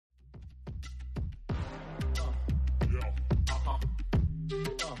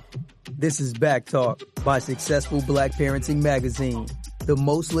This is Back Talk by Successful Black Parenting Magazine, the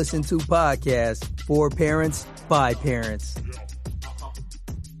most listened to podcast for parents by parents.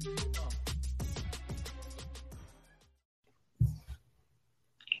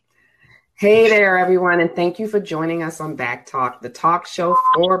 Hey there, everyone, and thank you for joining us on Back Talk, the talk show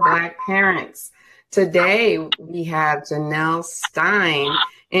for Black parents. Today, we have Janelle Stein,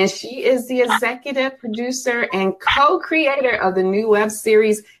 and she is the executive producer and co-creator of the new web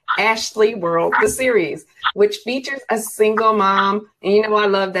series, Ashley World, the series, which features a single mom. And you know, I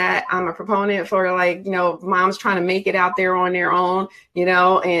love that. I'm a proponent for moms trying to make it out there on their own,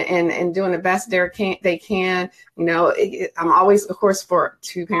 and doing the best they can. I'm always, of course, for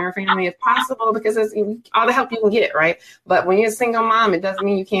two-parent family if possible, because it's all the help you can get, right? But when you're a single mom, it doesn't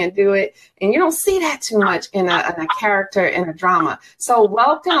mean you can't do it. And you don't see that too much in a character, in a drama. So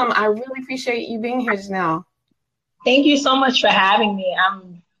welcome. I really appreciate you being here, Janelle. Thank you so much for having me.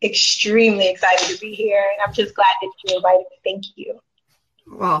 I'm extremely excited to be here, and I'm just glad that you invited me. Thank you.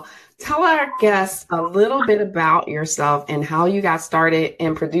 Well, tell our guests a little bit about yourself and how you got started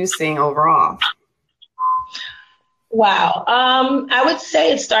in producing overall. Wow. I would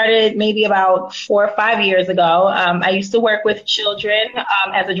say it started maybe about 4 or 5 years ago. I used to work with children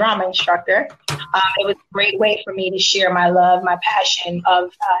as a drama instructor. It was a great way for me to share my love, my passion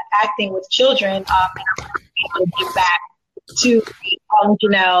of acting with children, and able to give back to the young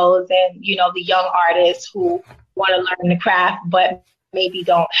Janelles and, the young artists who want to learn the craft, but maybe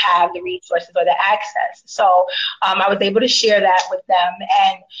don't have the resources or the access. So I was able to share that with them.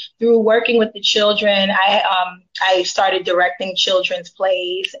 And through working with the children, I started directing children's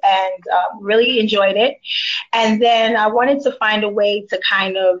plays and really enjoyed it. And then I wanted to find a way to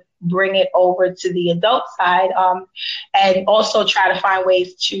kind of bring it over to the adult side, and also try to find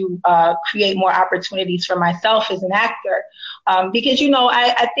ways to create more opportunities for myself as an actor. Because,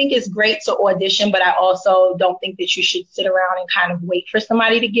 I think it's great to audition, but I also don't think that you should sit around and kind of wait for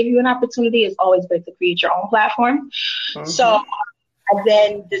somebody to give you an opportunity. It's always great to create your own platform. Mm-hmm. So I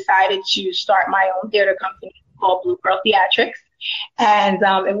then decided to start my own theater company called Blue Pearl Theatrics. And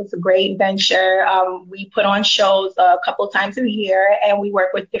it was a great venture. We put on shows a couple of times a year, and we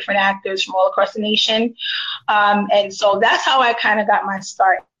work with different actors from all across the nation. And so that's how I kind of got my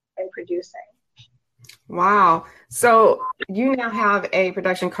start in producing. Wow. So you now have a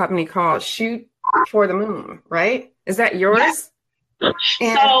production company called Shoot for the Moon, right? Is that yours?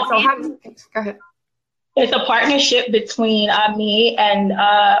 Yeah. Go ahead. It's a partnership between me and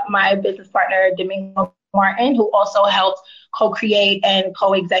my business partner, Domingo Martin, who also helped co-create and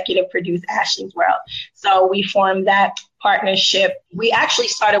co-executive produce Ashley's World. So we formed that partnership. We actually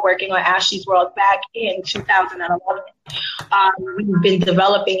started working on Ashley's World back in 2011. We've been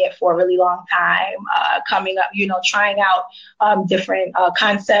developing it for a really long time, coming up, trying out different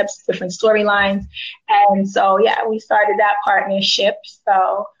concepts, different storylines. And so, we started that partnership.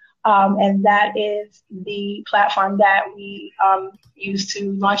 So, and that is the platform that we use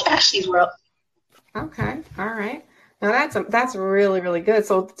to launch Ashley's World. Okay. All right. Now that's really, really good.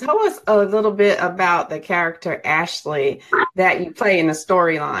 So tell us a little bit about the character Ashley that you play in the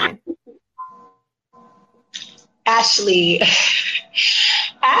storyline. Ashley is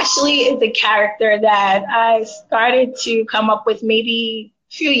a character that I started to come up with maybe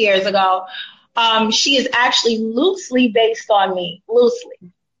a few years ago. She is actually loosely based on me,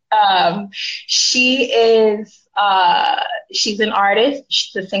 loosely. She's an artist.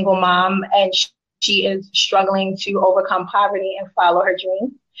 She's a single mom, and she is struggling to overcome poverty and follow her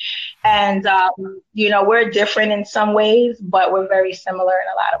dreams. And, we're different in some ways, but we're very similar in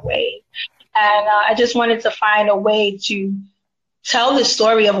a lot of ways. And I just wanted to find a way to tell the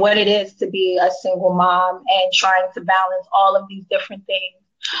story of what it is to be a single mom and trying to balance all of these different things.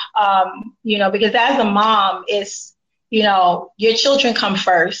 Because as a mom, it's, your children come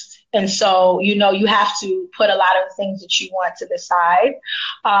first. And so, you have to put a lot of the things that you want to the side.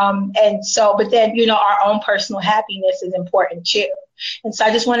 But then, our own personal happiness is important too. And so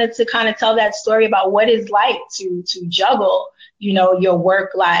I just wanted to kind of tell that story about what it's like to juggle, your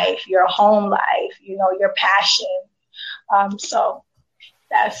work life, your home life, your passion. So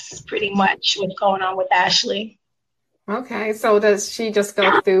that's pretty much what's going on with Ashley. Okay, so does she just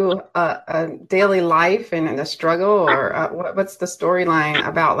go through a daily life and a struggle, or what's the storyline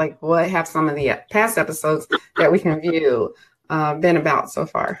about? Like, what have some of the past episodes that we can view been about so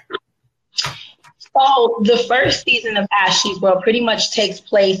far? So the first season of Ashley's World pretty much takes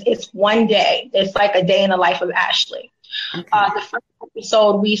place. It's one day. It's like a day in the life of Ashley. Okay. The first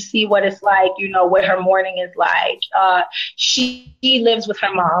episode, we see what it's like, what her morning is like. She lives with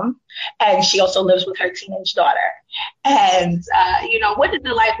her mom, and she also lives with her teenage daughter. And, what is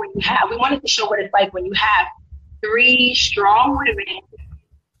it like when we wanted to show what it's like when you have three strong women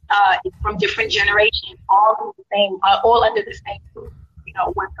from different generations, all under the same roof,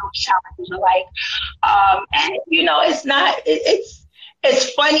 what those challenges are like. And,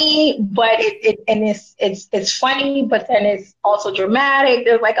 it's funny, but it's funny, but then it's also dramatic.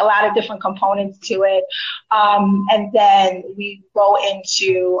 There's like a lot of different components to it. And then we go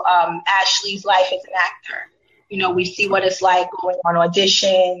into Ashley's life as an actor. We see what it's like going on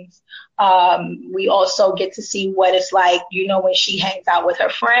auditions. We also get to see what it's like, when she hangs out with her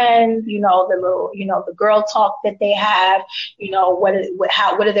friends, the girl talk that they have, what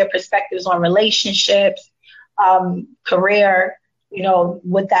are their perspectives on relationships, career,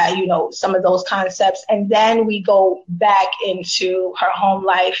 with that, some of those concepts. And then we go back into her home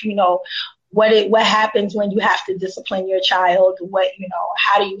life, what happens when you have to discipline your child,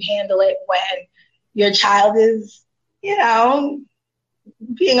 how do you handle it when your child is,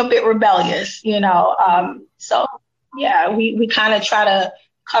 being a bit rebellious, so yeah, we kind of try to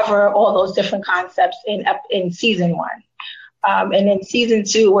cover all those different concepts in season 1. And in season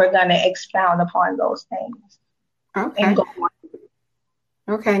 2, we're going to expound upon those things. Okay. And go on.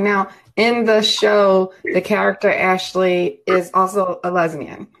 Okay. Now, in the show, the character Ashley is also a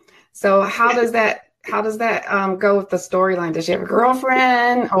lesbian. So how does that go with the storyline? Does she have a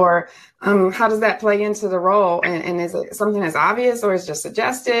girlfriend, or how does that play into the role? And is it something that's obvious, or is it just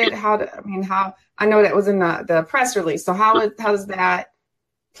suggested? How I know that was in the press release. So how does that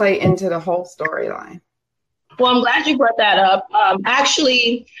play into the whole storyline? Well, I'm glad you brought that up.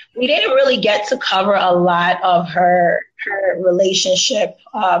 Actually, we didn't really get to cover a lot of her relationship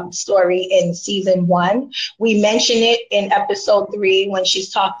story in season 1. We mention it in episode 3 when she's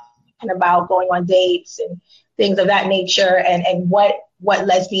talking about going on dates and things of that nature, and what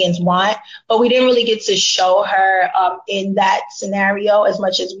lesbians want. But we didn't really get to show her in that scenario as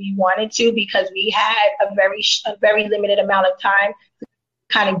much as we wanted to, because we had a very limited amount of time to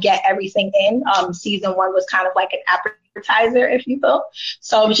kind of get everything in. Season 1 was kind of like an appetizer, if you will.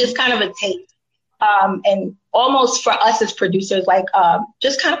 So it was just kind of a taste. And almost for us as producers, like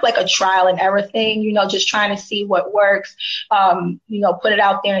just kind of like a trial and error thing, just trying to see what works, put it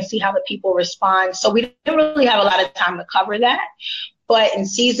out there and see how the people respond. So we didn't really have a lot of time to cover that. But in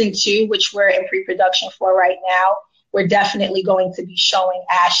season 2, which we're in pre-production for right now, we're definitely going to be showing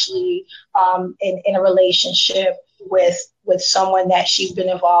Ashley in a relationship with someone that she's been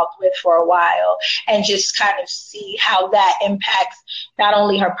involved with for a while, and just kind of see how that impacts not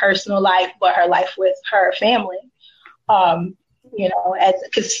only her personal life, but her life with her family.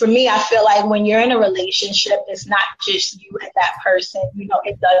 Because for me, I feel like when you're in a relationship, it's not just you and that person,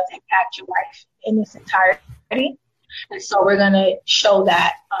 it does impact your life in its entirety. And so we're going to show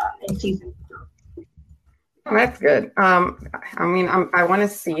that in season 2. That's good. I want to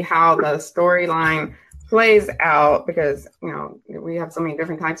see how the storyline plays out, because we have so many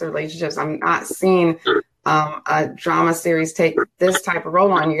different types of relationships. I'm not seeing a drama series take this type of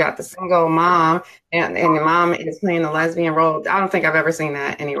role on. You got the single mom, and your mom is playing the lesbian role. I don't think I've ever seen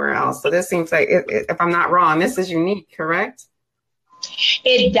that anywhere else. So this seems like, if I'm not wrong, this is unique, correct?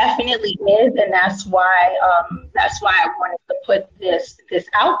 It definitely is, and that's why I wanted to put this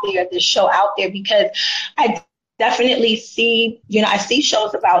out there, this show out there, because I definitely see, I see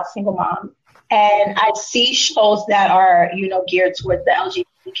shows about single moms. And I see shows that are, geared towards the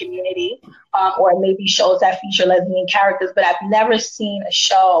LGBT community, or maybe shows that feature lesbian characters, but I've never seen a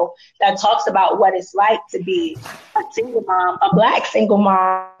show that talks about what it's like to be a single mom, a Black single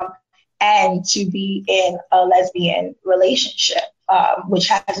mom, and to be in a lesbian relationship, which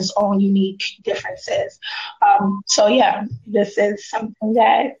has its own unique differences. So yeah, this is something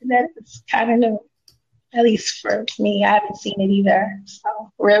that is kind of new. At least for me, I haven't seen it either.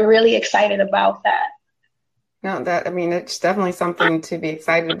 So we're really excited about that. No, it's definitely something to be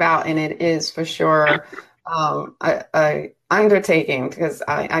excited about. And it is for sure a undertaking, because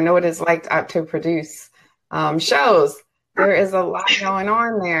I know what it's like to produce shows. There is a lot going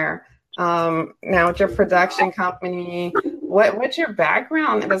on there. Now with your production company, what's your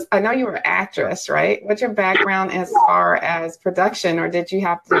background? I know you were an actress, right? What's your background as far as production, or do you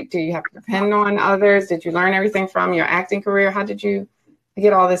have to depend on others? Did you learn everything from your acting career? How did you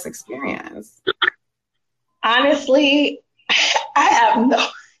get all this experience? Honestly, I have no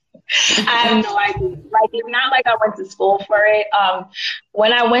idea. Like, it's not like I went to school for it.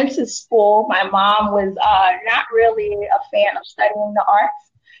 When I went to school, my mom was not really a fan of studying the arts.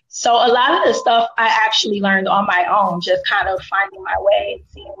 So a lot of the stuff I actually learned on my own, just kind of finding my way and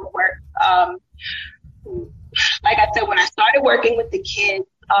seeing what worked. Like I said, when I started working with the kids,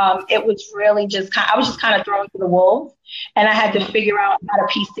 it was really I was just kind of thrown to the wolves, and I had to figure out how to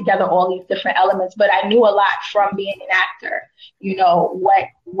piece together all these different elements. But I knew a lot from being an actor,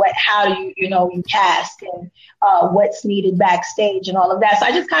 how do you cast and what's needed backstage and all of that. So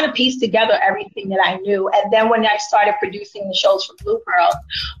I just kind of pieced together everything that I knew. And then when I started producing the shows for Blue Pearl,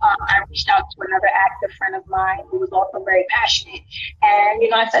 I reached out to another actor friend of mine who was also very passionate. And,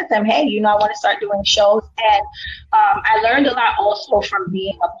 I said to him, hey, I want to start doing shows. And I learned a lot also from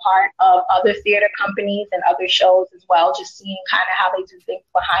being a part of other theater companies and other shows as well, just seeing kind of how they do things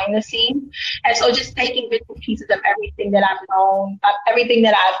behind the scenes. And so just taking bits and pieces of everything that I've known, everything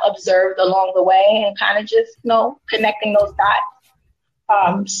that I've observed along the way, and kind of just, connecting those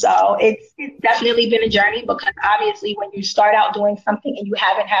dots. So it's definitely been a journey, because obviously when you start out doing something and you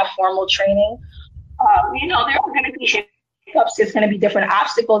haven't had formal training, there are going to be hiccups, there's going to be different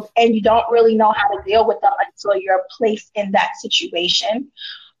obstacles, and you don't really know how to deal with them until you're placed in that situation.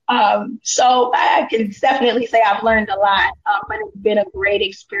 So I can definitely say I've learned a lot, but it's been a great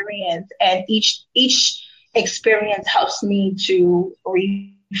experience, and each experience helps me to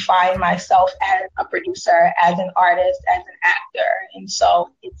refine myself as a producer, as an artist, as an actor, and so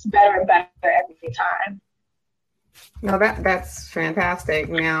it's better and better every time. No, that's fantastic.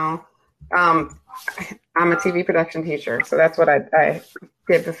 Now, I'm a TV production teacher, so that's what I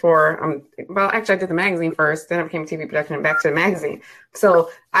did before. Actually, I did the magazine first, then I became TV production and back to the magazine.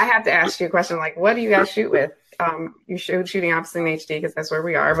 So I have to ask you a question, like, what do you guys shoot with? You shooting obviously in HD because that's where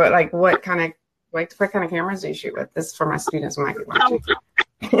we are, but like, what kind of cameras do you shoot with? This is for my students who might be watching.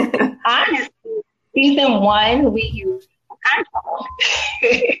 Honestly, season 1 we used iPhone.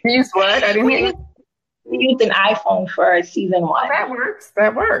 You used what? I didn't hear you. We used an iPhone for season 1.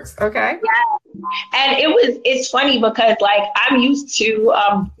 That works. Okay. Yeah. And it's funny because like I'm used to,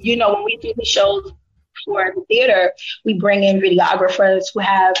 when we do the shows for the theater, we bring in videographers who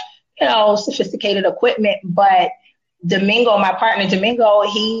have, sophisticated equipment. But Domingo, my partner Domingo,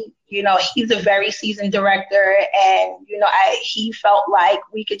 he's a very seasoned director, and he felt like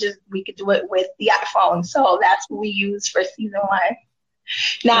we could do it with the iPhone. So that's what we use for season 1.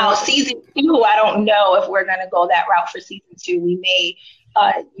 Now, season 2, I don't know if we're going to go that route for season 2. We may,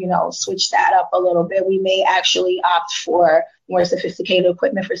 switch that up a little bit. We may actually opt for more sophisticated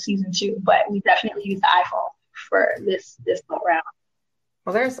equipment for season 2, but we definitely use the iPhone for this go round.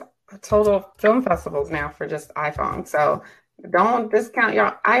 Well, there's total film festivals now for just iPhone. So don't discount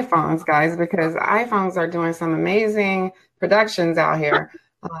your iPhones, guys, because iPhones are doing some amazing productions out here.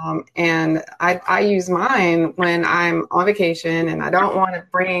 And I use mine when I'm on vacation and I don't want to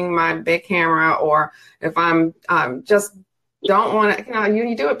bring my big camera, or if I'm just don't want to,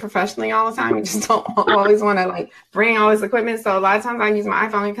 you do it professionally all the time. You just don't always want to like bring all this equipment. So a lot of times I use my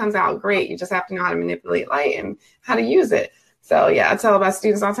iPhone. It comes out great. You just have to know how to manipulate light and how to use it. So yeah, I tell my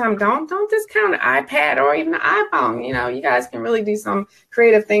students all the time, don't discount an iPad or even an iPhone. You guys can really do some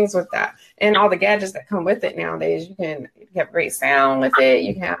creative things with that. And all the gadgets that come with it nowadays, you can have great sound with it.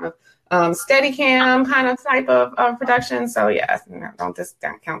 You can have Steadicam kind of type of production. So yeah, don't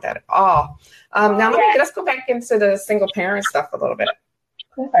discount that at all. Now let's go back into the single parent stuff a little bit.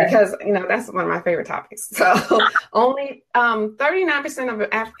 Because, that's one of my favorite topics. So only 39% of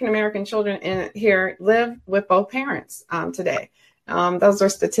African-American children in here live with both parents today. Those are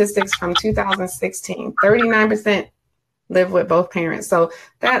statistics from 2016. 39% live with both parents. So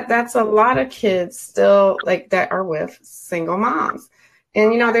that's a lot of kids still like that are with single moms.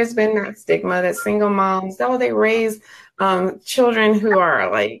 And, there's been that stigma that single moms, they raise children who are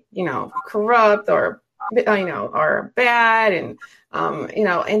like, corrupt or, are bad and,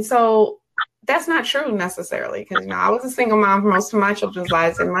 and so that's not true necessarily, because, I was a single mom for most of my children's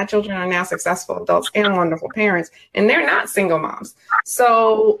lives, and my children are now successful adults and wonderful parents, and they're not single moms.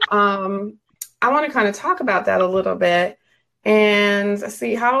 So I want to kind of talk about that a little bit and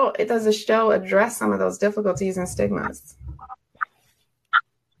see how does the show address some of those difficulties and stigmas.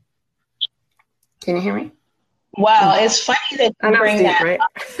 Can you hear me? Wow, it's funny that you bring that right?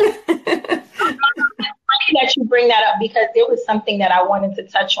 that you bring that up, because there was something that I wanted to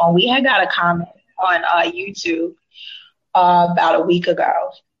touch on. We had got a comment on YouTube about a week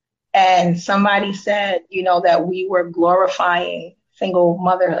ago, and somebody said, that we were glorifying single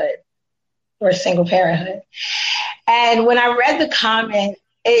motherhood or single parenthood. And when I read the comment,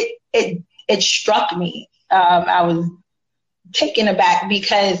 it struck me. I was taken aback,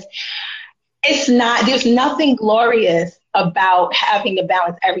 because there's nothing glorious about having to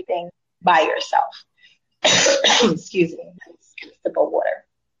balance everything by yourself. Excuse me, sip of water.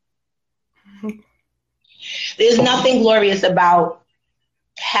 There's nothing glorious about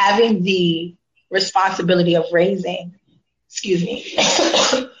having the responsibility of raising. Excuse me.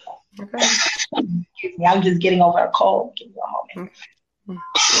 Okay. Excuse me. I'm just getting over a cold. Give me a moment.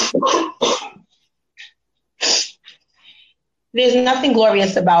 There's nothing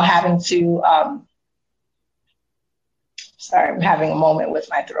glorious about having to. Sorry, I'm having a moment with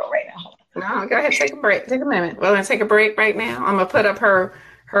my throat right now. No, go ahead. Take a break. Take a minute. We're going to take a break right now. I'm going to put up her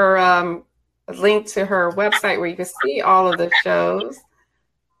link to her website where you can see all of the shows.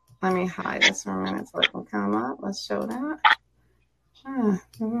 Let me hide this for a minute so it can come up. Let's show that.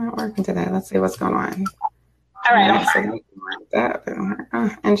 It's not working today. Let's see what's going on. All right.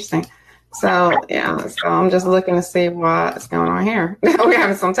 Interesting. So, yeah. So I'm just looking to see what's going on here. We're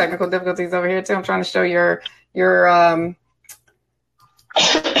having some technical difficulties over here too. I'm trying to show your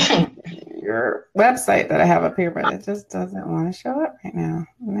website that I have up here, but it just doesn't want to show up right now.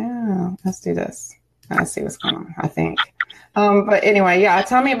 No, let's do this. Let's see what's going on, I think. But anyway, yeah,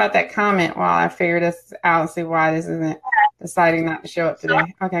 tell me about that comment while I figure this out and see why this isn't deciding not to show up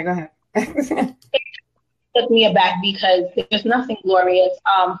today. Okay, go ahead. It took me aback because there's nothing glorious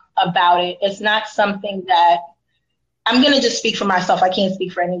about it. It's not something that I'm going to just speak for myself. I can't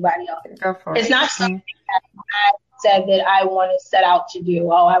speak for anybody else. Go for it. It's not something that I said that I want to set out to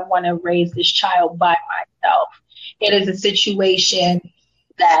do. Oh, I want to raise this child by myself. It is a situation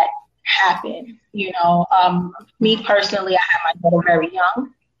that happened. You know, me personally, I had my daughter very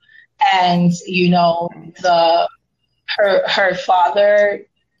young, and you know, her father,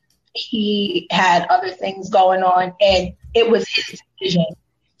 he had other things going on, and it was his decision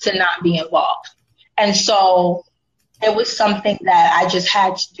to not be involved. And so it was something that I just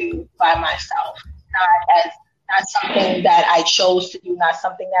had to do by myself, not something that I chose to do, not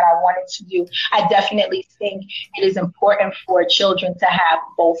something that I wanted to do. I definitely think it is important for children to have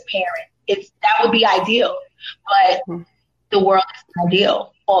both parents. That would be ideal, but the world isn't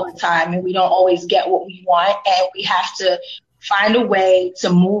ideal all the time, and we don't always get what we want, and we have to find a way to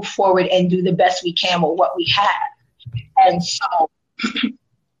move forward and do the best we can with what we have. And so,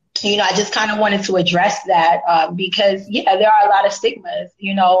 you know, I just kind of wanted to address that because, yeah, there are a lot of stigmas.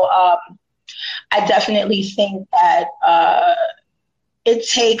 You know, I definitely think that it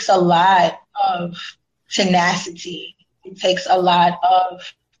takes a lot of tenacity. It takes a lot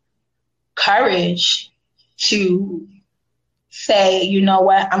of courage to say, you know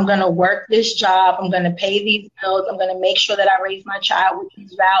what, I'm going to work this job. I'm going to pay these bills. I'm going to make sure that I raise my child with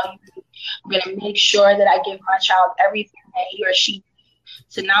these values. I'm going to make sure that I give my child everything that he or she needs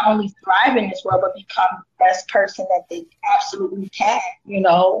to not only thrive in this world, but become the best person that they absolutely can, you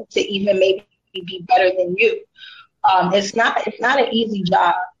know, to even maybe be better than you. It's not an easy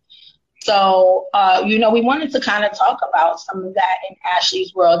job. So, you know, we wanted to kind of talk about some of that in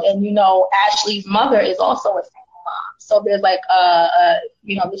Ashley's world. And, you know, Ashley's mother is also a single mom. So there's like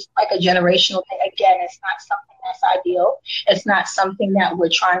you know, this is like a generational thing. Again, it's not something that's ideal. It's not something that we're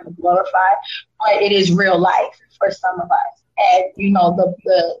trying to glorify, but it is real life for some of us. And, you know,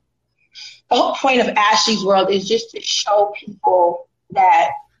 the whole point of Ashley's world is just to show people that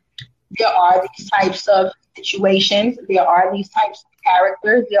there are these types of situations. There are these types of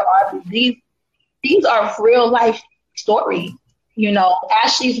characters. There are these are real life stories. You know,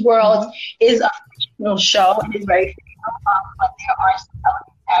 Ashley's World is a fictional show. It is very fictional, but there are some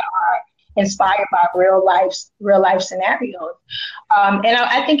elements that are inspired by real life scenarios. And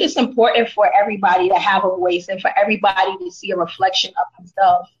I think it's important for everybody to have a voice and for everybody to see a reflection of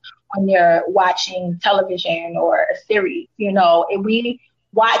themselves when they're watching television or a series. You know, if we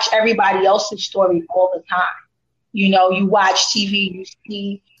watch everybody else's story all the time. You know, you watch TV, you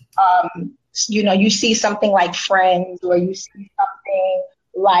see, you know, you see something like Friends, or you see something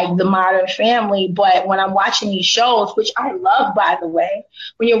like The Modern Family. But when I'm watching these shows, which I love, by the way,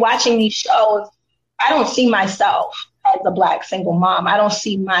 when you're watching these shows, I don't see myself as a Black single mom. I don't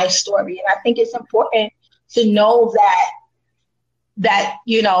see my story. And I think it's important to know that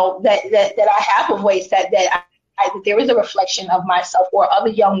you know, that I have a voice, that there is a reflection of myself or other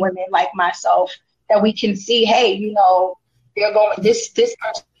young women like myself, that we can see, hey, you know, this person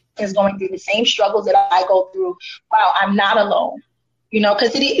is going through the same struggles that I go through. Wow, I'm not alone. You know,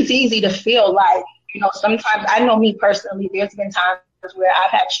 because it is easy to feel like, you know, sometimes, I know me personally, there's been times where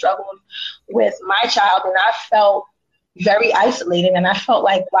I've had struggles with my child and I felt very isolated, and I felt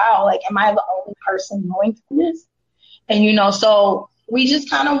like, wow, like, am I the only person going through this? And, you know, so we just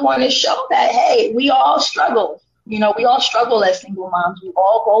kind of want to show that, hey, we all struggle. You know, we all struggle as single moms. We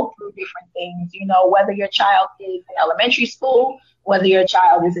all go through different things, you know, whether your child is in elementary school, whether your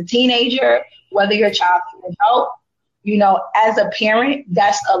child is a teenager, whether your child is an adult. as a parent,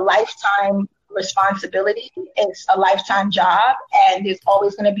 that's a lifetime responsibility. It's a lifetime job, and there's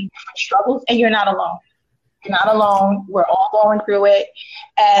always going to be different struggles, and you're not alone. You're not alone. We're all going through it.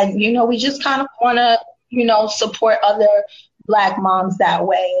 And, we just kind of want to, support other Black moms that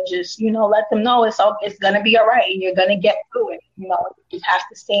way, and just, let them know it's going to be all right. And you're going to get through it. You just have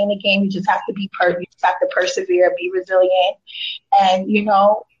to stay in the game. You just have to you just have to persevere, be resilient. And,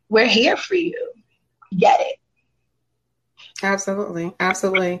 we're here for you. Get it. Absolutely.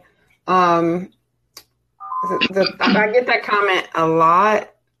 Absolutely. I get that comment a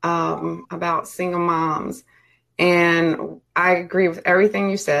lot about single moms, and I agree with everything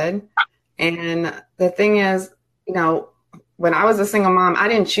you said. And the thing is, when I was a single mom, I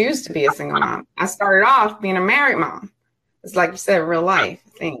didn't choose to be a single mom. I started off being a married mom. It's like you said, real life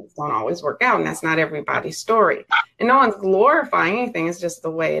things don't always work out, and that's not everybody's story. And no one's glorifying anything. It's just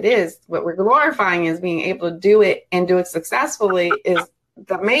the way it is. What we're glorifying is being able to do it and do it successfully is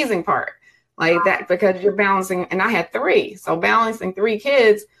the amazing part. Like that, because you're balancing, and I had 3. So balancing 3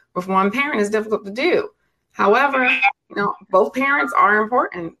 kids with one parent is difficult to do. However, both parents are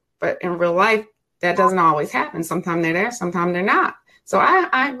important, but in real life, that doesn't always happen. Sometimes they're there, sometimes they're not. So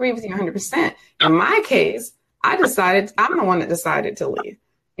I agree with you 100%. In my case, I'm the one that decided to leave,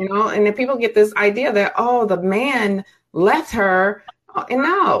 and then people get this idea that, the man left her. And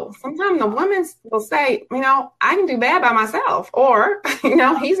no, sometimes the women will say, I can do bad by myself, or,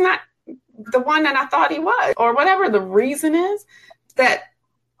 he's not the one that I thought he was, or whatever the reason is, that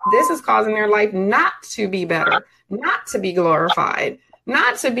this is causing their life not to be better, not to be glorified,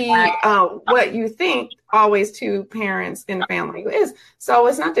 not to be what you think always 2 parents in the family is. So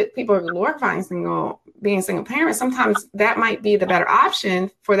it's not that people are glorifying being single parents. Sometimes that might be the better option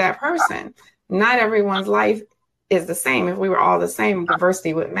for that person. Not everyone's life is the same. If we were all the same,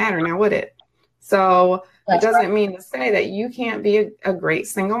 diversity wouldn't matter now, would it? So it doesn't mean to say that you can't be a great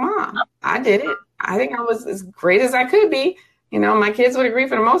single mom. I did it. I think I was as great as I could be. My kids would agree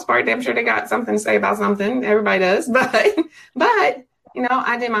for the most part. I'm sure they got something to say about something. Everybody does. But I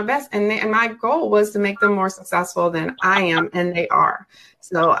did my best. And my goal was to make them more successful than I am. And they are.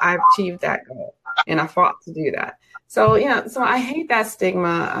 So I achieved that goal. And I fought to do that. So, so I hate that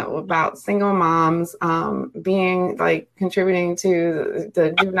stigma about single moms being contributing to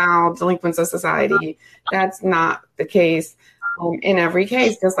the juvenile delinquents of society. That's not the case in every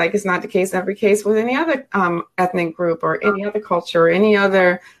case, just like it's not the case in every case with any other ethnic group or any other culture or any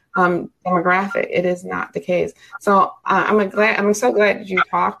other demographic. It is not the case. So I'm so glad that you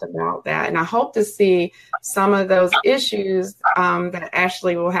talked about that. And I hope to see some of those issues that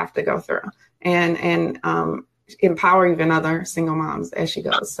Ashley will have to go through and empower even other single moms as she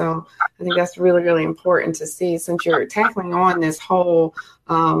goes. So I think that's really, really important to see, since you're tackling on this whole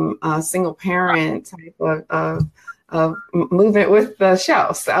single parent type of movement with the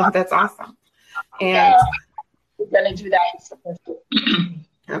show. So that's awesome. And we're going to do that.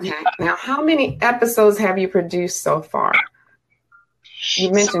 Okay. Now, how many episodes have you produced so far?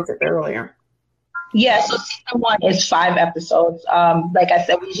 You mentioned it earlier. Yeah, so season 1 is 5 episodes. Like I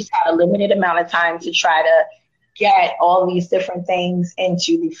said, we just had a limited amount of time to try to get all these different things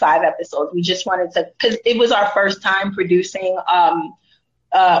into the 5 episodes. We just wanted to, because it was our first time producing on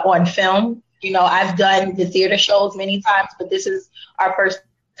film. I've done the theater shows many times, but this is our first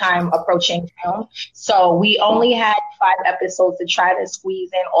time approaching film. So we only had 5 episodes to try to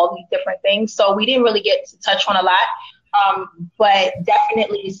squeeze in all these different things. So we didn't really get to touch on a lot, but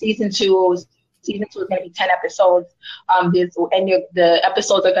definitely season 2 is going to be 10 episodes. The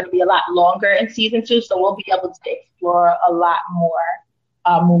episodes are going to be a lot longer in season 2, so we'll be able to explore a lot more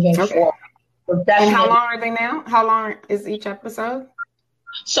moving forward. So and how long are they now? How long is each episode?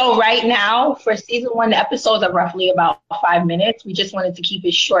 So right now, for season 1, the episodes are roughly about 5 minutes. We just wanted to keep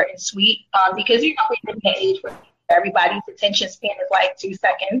it short and sweet because, we're in an age where everybody's attention span is like 2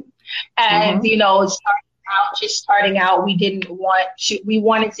 seconds. And, starting out, we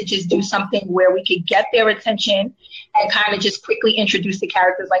wanted to just do something where we could get their attention and kind of just quickly introduce the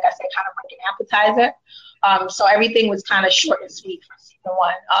characters, like I said, kind of like an appetizer. So everything was kind of short and sweet for season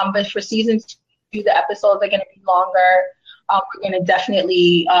 1. But for season 2, the episodes are going to be longer. We're going to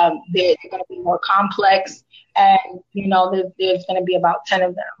definitely, they're going to be more complex. And, there's going to be about 10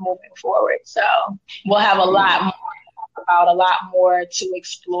 of them moving forward. So we'll have a lot more about, a lot more to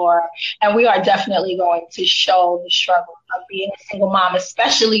explore. And we are definitely going to show the struggle of being a single mom,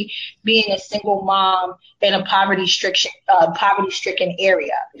 especially being a single mom in a poverty-stricken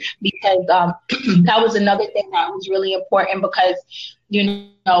area. Because that was another thing that was really important because,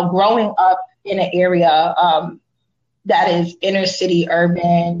 growing up in an area that is inner city,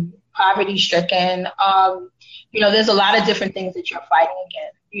 urban, poverty stricken, there's a lot of different things that you're fighting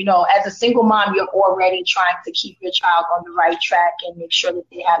against. As a single mom, you're already trying to keep your child on the right track and make sure that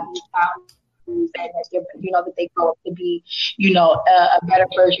they have these values and that they grow up to be, a better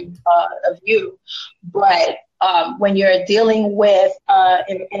version of you. But when you're dealing with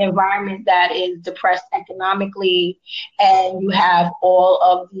an environment that is depressed economically, and you have all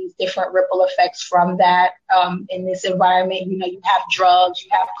of these different ripple effects from that in this environment, you have drugs, you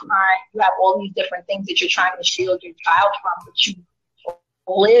have crime, you have all these different things that you're trying to shield your child from, but you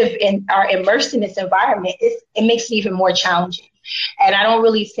live and are immersed in this environment, it makes it even more challenging. And I don't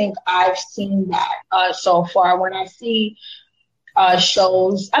really think I've seen that so far. When I see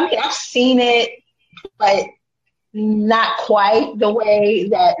shows, I've seen it, but not quite the way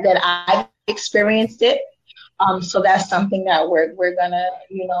that I've experienced it. So that's something that we're gonna,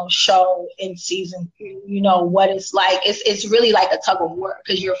 show in season 2, what it's like. It's really like a tug of war,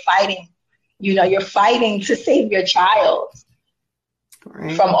 because you're fighting to save your child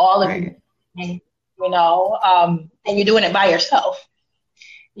from all of it, and you're doing it by yourself,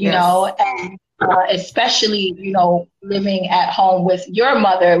 and especially, living at home with your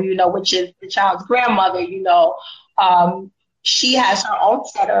mother, which is the child's grandmother, she has her own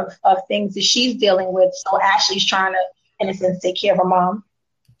set of things that she's dealing with. So Ashley's trying to, in a sense, take care of her mom,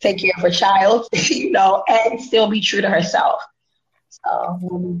 take care of her child, and still be true to herself. So,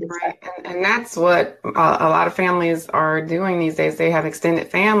 right. And that's what a lot of families are doing these days. They have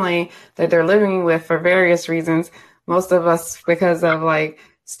extended family that they're living with for various reasons. Most of us because of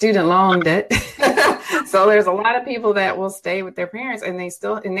student loan debt. So there's a lot of people that will stay with their parents and they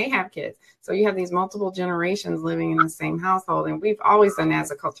have kids. So you have these multiple generations living in the same household. And we've always done that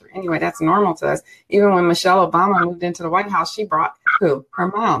as a culture. Anyway, that's normal to us. Even when Michelle Obama moved into the White House, she brought who? Her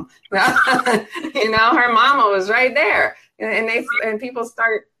mom. Her mama was right there. And people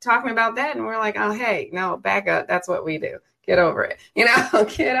start talking about that, and we're like, oh, hey, no, back up. That's what we do. Get over it.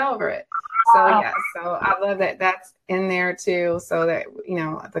 Get over it. So, yeah, so I love that that's in there, too, so that,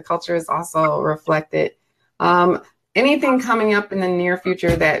 the culture is also reflected. Anything coming up in the near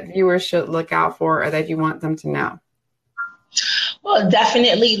future that viewers should look out for or that you want them to know? Well,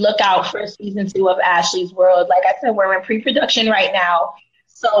 definitely look out for season 2 of Ashley's World. Like I said, we're in pre-production right now.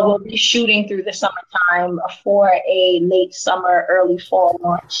 So we'll be shooting through the summertime for a late summer, early fall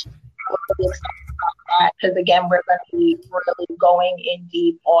launch. We're really excited about that because, again, we're going to be really going in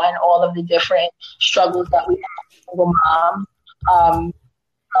deep on all of the different struggles that we have as a single mom.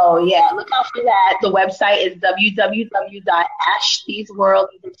 So, yeah, look out for that. The website is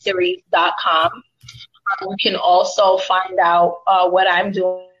www.ashleysworldseries.com. You can also find out what I'm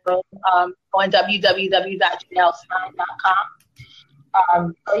doing on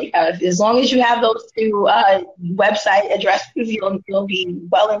www.janellestein.com. So yeah, as long as you have those 2 website addresses, you'll be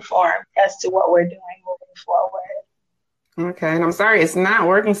well informed as to what we're doing moving forward. Okay, and I'm sorry it's not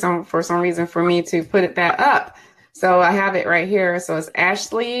working for some reason for me to put that up. So I have it right here. So it's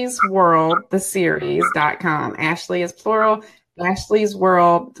ashleysworldtheseries.com. Ashley is plural. Ashley's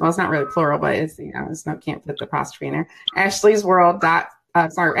World. Well, it's not really plural, but it's can't put the apostrophe in there.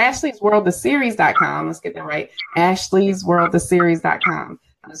 ashleysworldtheseries.com. Let's get that right. ashleysworldtheseries.com.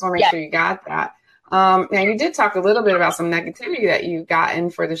 I just want to make sure you got that. Now you did talk a little bit about some negativity that you've gotten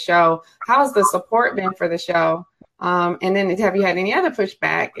for the show. How's the support been for the show? And then have you had any other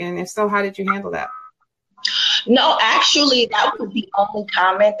pushback? And if so, how did you handle that? No, actually, that was the only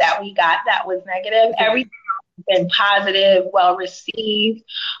comment that we got that was negative. Everything has been positive, well received.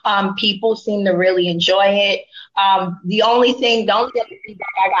 People seem to really enjoy it. The only feedback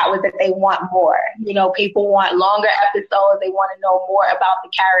I got was that they want more. People want longer episodes. They want to know more about the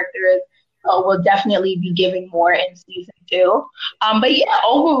characters. So we'll definitely be giving more in season 2. But yeah,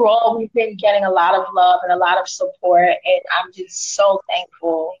 overall, we've been getting a lot of love and a lot of support, and I'm just so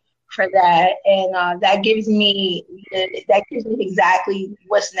thankful for that. And that gives me exactly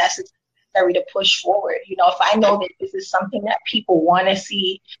what's necessary to push forward. If I know that this is something that people want to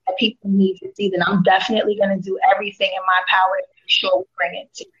see, that people need to see, then I'm definitely going to do everything in my power to make sure we bring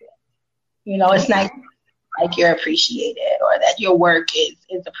it to you. It's nice like you're appreciated or that your work is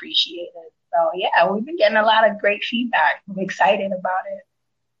appreciated. So yeah, we've been getting a lot of great feedback. I'm excited about it.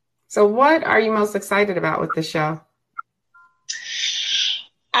 So what are you most excited about with the show?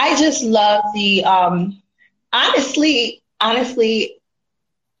 I just love the, honestly,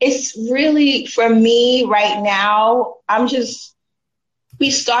 it's really, for me right now, we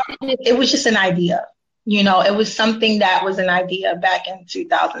started, it was just an idea. It was something that was an idea back in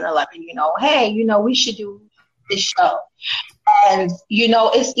 2011, hey, we should do this show. And,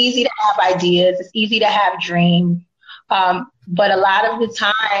 it's easy to have ideas. It's easy to have dreams. But a lot of the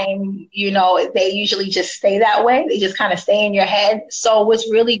time, they usually just stay that way. They just kind of stay in your head. So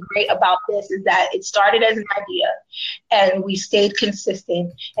what's really great about this is that it started as an idea and we stayed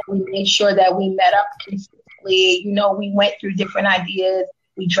consistent and we made sure that we met up consistently. We went through different ideas.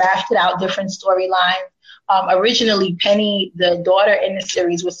 We drafted out different storylines. Originally, Penny, the daughter in the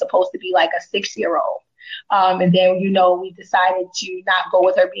series, was supposed to be like a 6-year-old. And then, we decided to not go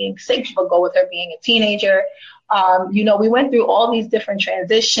with her being 6, but go with her being a teenager. We went through all these different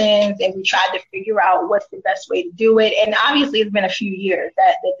transitions and we tried to figure out what's the best way to do it. And obviously it's been a few years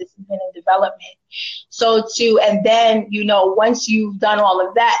that this has been in development. And then, once you've done all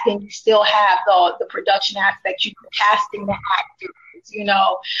of that, then you still have the production aspect, casting the actors,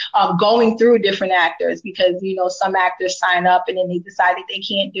 going through different actors because, some actors sign up and then they decide that they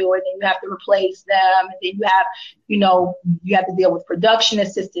can't do it and you have to replace them. And then you have to deal with production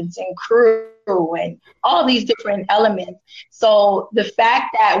assistants and crew and all these different elements. So the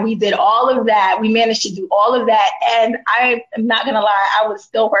fact that we did all of that, we managed to do all of that. And I am not going to lie, I was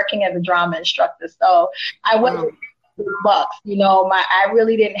still working as a drama instructor. So I wasn't bucks, I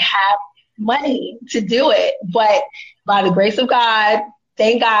really didn't have money to do it. But by the grace of God,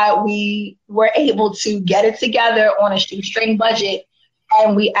 thank God we were able to get it together on a shoestring budget.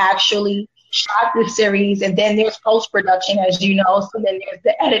 And we actually shot the series, and then there's post-production, as you know, so then there's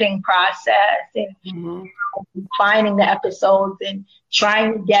the editing process and finding the episodes and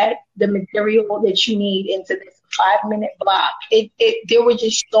trying to get the material that you need into this 5-minute block. There were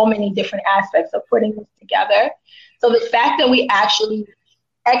just so many different aspects of putting this together. So the fact that we actually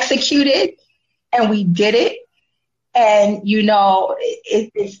executed and we did it, and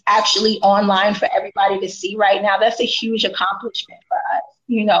it's actually online for everybody to see right now, that's a huge accomplishment for us.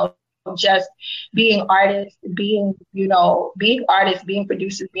 Just being artists, being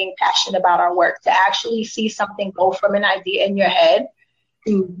producers, being passionate about our work, to actually see something go from an idea in your head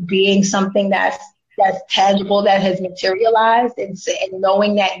to being something that's tangible, that has materialized, and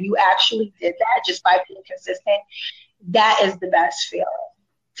knowing that you actually did that just by being consistent, that is the best feeling.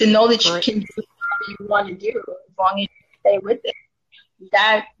 To know that you can do what you want to do as long as you stay with it.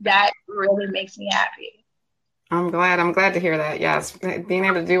 That really makes me happy. I'm glad to hear that. Yes. Being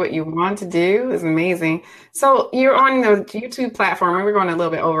able to do what you want to do is amazing. So you're on the YouTube platform, and we're going a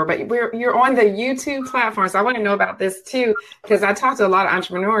little bit over, but you're on the YouTube platform. So I want to know about this too, because I talk to a lot of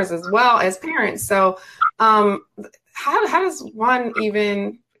entrepreneurs as well as parents. So how does one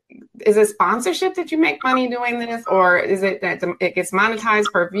even, is it sponsorship that you make money doing this, or is it that it gets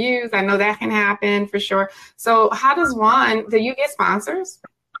monetized per views? I know that can happen for sure. So how does do you get sponsors?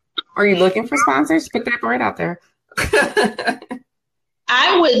 Are you looking for sponsors? Put that right out there.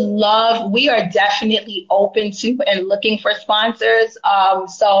 We are definitely open to and looking for sponsors.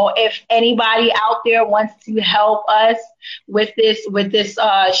 So if anybody out there wants to help us with this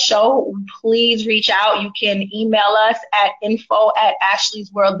show, please reach out. You can email us at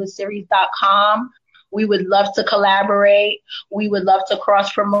info@ashleysworldtheseries.com. We would love to collaborate. We would love to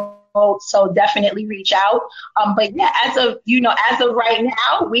cross promote. So definitely reach out. But yeah, as of right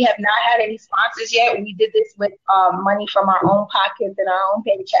now, we have not had any sponsors yet. We did this with money from our own pockets and our own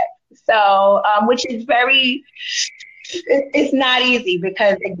paychecks. So, which is it's not easy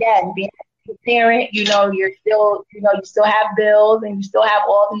because, again, being a parent, you still have bills and you still have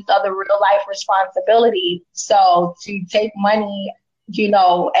all these other real life responsibilities. So to take money,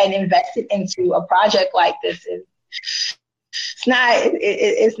 and invest it into a project like this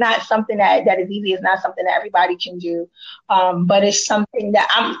it's not something that is easy. It's not something that everybody can do. But it's something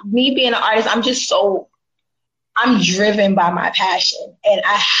that me being an artist, I'm driven by my passion and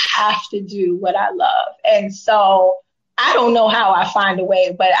I have to do what I love. And so I don't know how I find a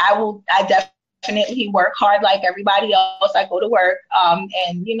way, but I definitely work hard like everybody else. I go to work,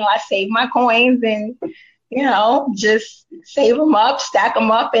 and I save my coins and just save them up, stack them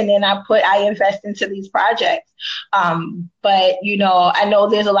up, and then I invest into these projects. But, I know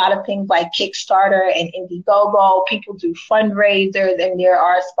there's a lot of things like Kickstarter and Indiegogo. People do fundraisers and there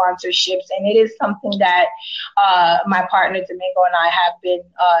are sponsorships. And it is something that my partner Domingo and I have been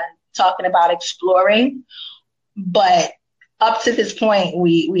talking about exploring. But up to this point,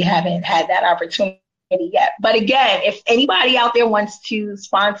 we haven't had that opportunity yet. But again, if anybody out there wants to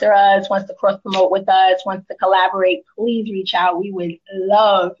sponsor us, wants to cross promote with us, wants to collaborate, please reach out. We would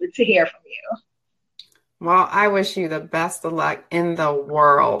love to hear from you. Well, I wish you the best of luck in the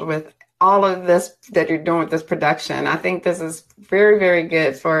world with all of this that you're doing with this production. I think this is very, very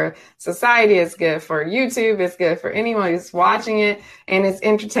good for society. It's good for YouTube. It's good for anyone who's watching it, and it's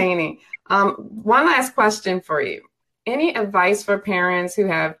entertaining. One last question for you. Any advice for parents who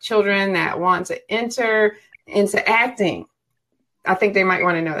have children that want to enter into acting? I think they might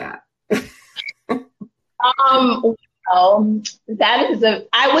want to know that.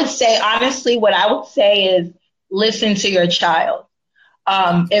 I would say, honestly, what I would say is listen to your child.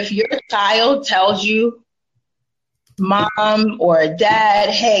 If your child tells you, mom or dad,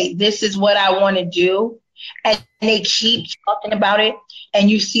 hey, this is what I want to do, and they keep talking about it, and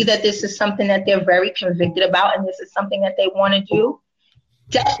you see that this is something that they're very convicted about, and this is something that they want to do,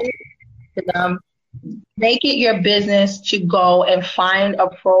 definitely make it your business to go and find a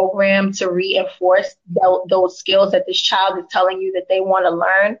program to reinforce those skills that this child is telling you that they want to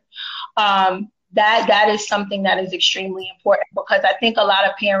learn. That is something that is extremely important, because I think a lot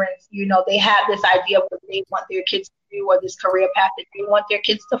of parents, they have this idea of what they want their kids to do or this career path that they want their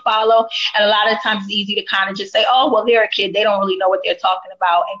kids to follow. And a lot of times it's easy to kind of just say, oh, well, they're a kid. They don't really know what they're talking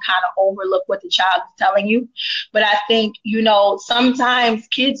about, and kind of overlook what the child is telling you. But I think, sometimes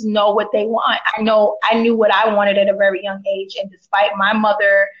kids know what they want. I knew what I wanted at a very young age. And despite my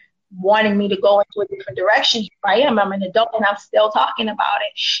mother wanting me to go into a different direction, I'm an adult and I'm still talking about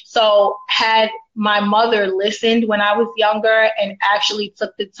it. So had my mother listened when I was younger and actually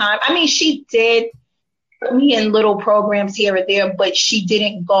took the time, she did put me in little programs here or there, but she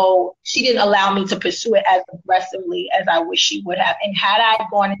didn't allow me to pursue it as aggressively as I wish she would have. And had I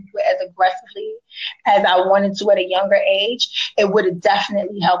gone into it as aggressively as I wanted to at a younger age, it would have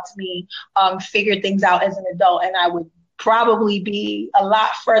definitely helped me figure things out as an adult, and I would probably be a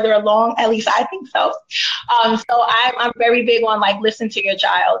lot further along. At least I think so. So I'm very big on listen to your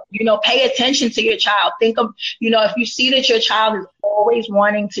child, pay attention to your child. Think of, if you see that your child is always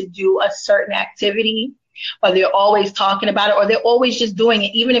wanting to do a certain activity, or they're always talking about it, or they're always just doing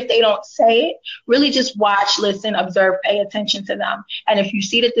it, even if they don't say it, really just watch, listen, observe, pay attention to them. And if you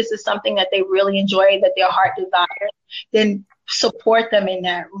see that this is something that they really enjoy, that their heart desires, then support them in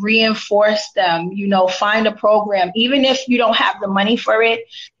that, reinforce them, find a program. Even if you don't have the money for it,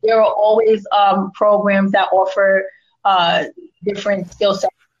 there are always programs that offer different skill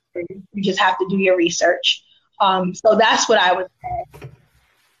sets. You just have to do your research. So that's what I would say.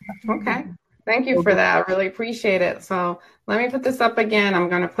 Okay. Thank you for that. I really appreciate it. So let me put this up again. I'm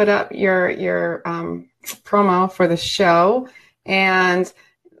going to put up your promo for the show. And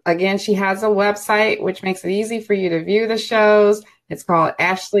again, she has a website, which makes it easy for you to view the shows. It's called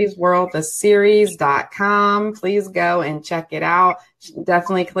Ashley'sWorldTheSeries.com. Please go and check it out.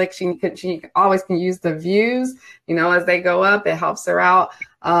 Definitely click. She always can use the views, as they go up. It helps her out.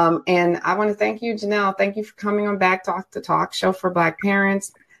 And I want to thank you, Janelle. Thank you for coming on Back Talk, the talk show for Black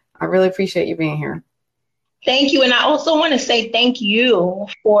parents. I really appreciate you being here. Thank you. And I also want to say thank you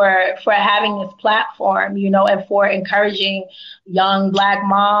for having this platform, and for encouraging young Black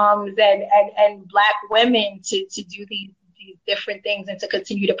moms and Black women to do these different things and to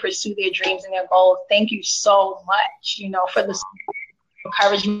continue to pursue their dreams and their goals. Thank you so much, for the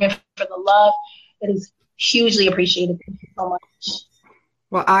encouragement, for the love. It is hugely appreciated. Thank you so much.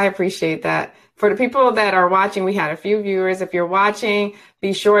 Well, I appreciate that. For the people that are watching, we had a few viewers. If you're watching,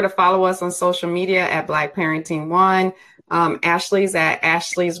 be sure to follow us on social media at Black Parenting One. Ashley's at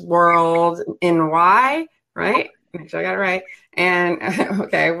Ashley's World NY, right? Make sure I got it right. And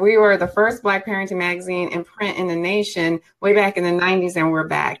okay, we were the first Black parenting magazine in print in the nation way back in the 90s, and we're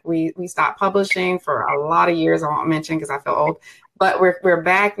back. We stopped publishing for a lot of years. I won't mention because I feel old. But we're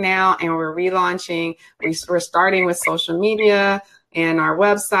back now, and we're relaunching. We're starting with social media and our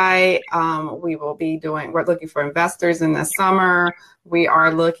website. We're looking for investors in the summer. We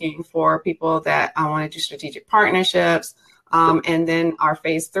are looking for people that want to do strategic partnerships. And then our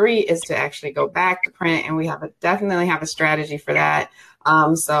phase 3 is to actually go back to print, and we definitely have a strategy for that.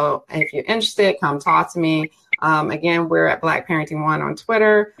 So if you're interested, come talk to me. Again, we're at Black Parenting One on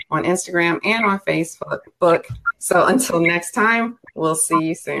Twitter, on Instagram, and on Facebook. So until next time, we'll see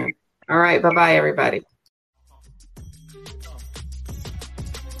you soon. All right. Bye-bye, everybody.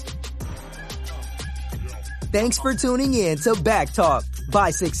 Thanks for tuning in to Back Talk by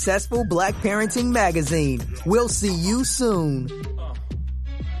Successful Black Parenting Magazine. We'll see you soon.